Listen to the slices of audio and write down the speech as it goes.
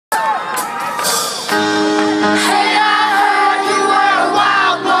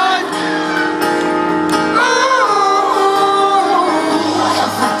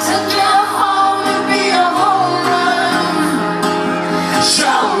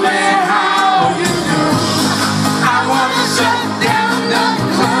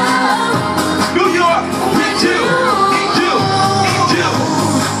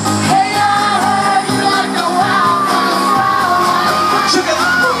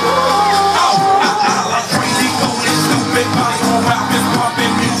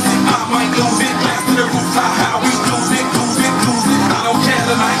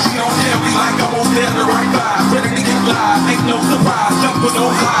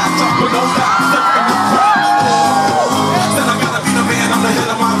side, jumping no stop, surfing the crowd. Said I gotta be the man, I'm the head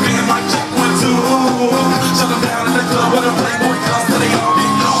of my band, like check 1, 2. Shut them down in the club with a Playboy cuss, till they all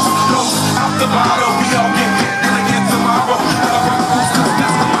get lost out the bottle. We all get hit and again tomorrow. Gotta break the rules, cause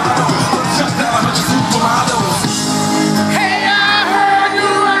that's the motto. Shut down a bunch of supermodels. Hey, I heard you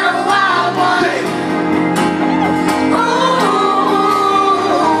were a wild one. Hey.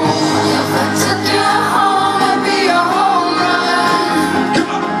 If I took you home, it'd be a home run.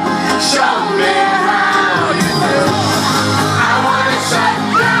 Show me how you do. I wanna shut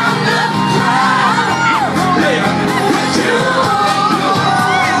down the crowd. Yeah, with you.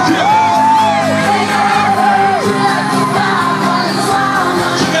 Hey, I heard you like a wild one, wild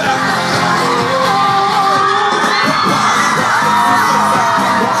one. Check it out.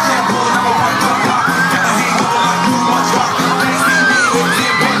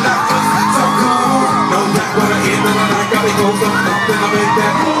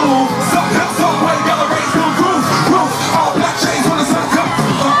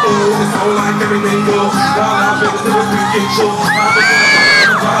 Everything goes, all our business is a weekend show. I've been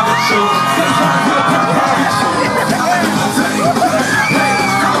in a private show. Since I hit a private show.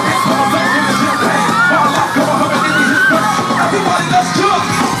 Everybody, let's jump.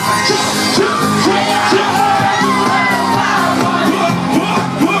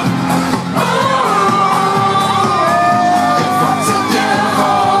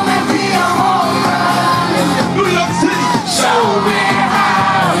 New York City. Show me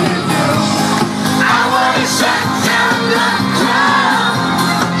how you do. I wanna shut down the crowd.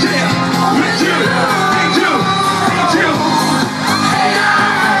 Yeah, with you, need you, need you. Hey, I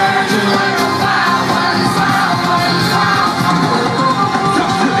heard you like a wild one, wild one, wild one.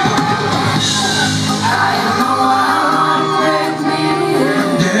 I am the wild one, break me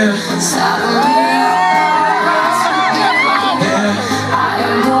in. Yeah, Suddenly rise together. I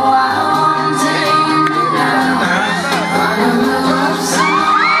am the wild one, take me down. Under the love song.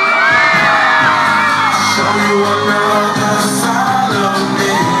 show you another side of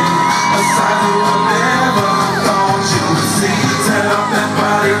me, a side you will never thought you would see. Tear up that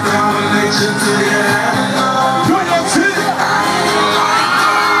body combination till you have it all. New York City.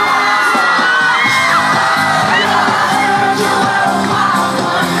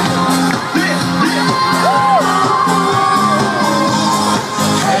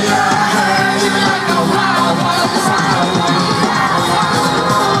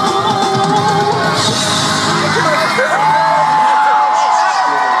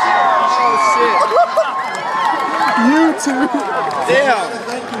 Damn.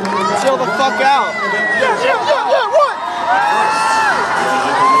 Chill the fuck out. Yeah, what?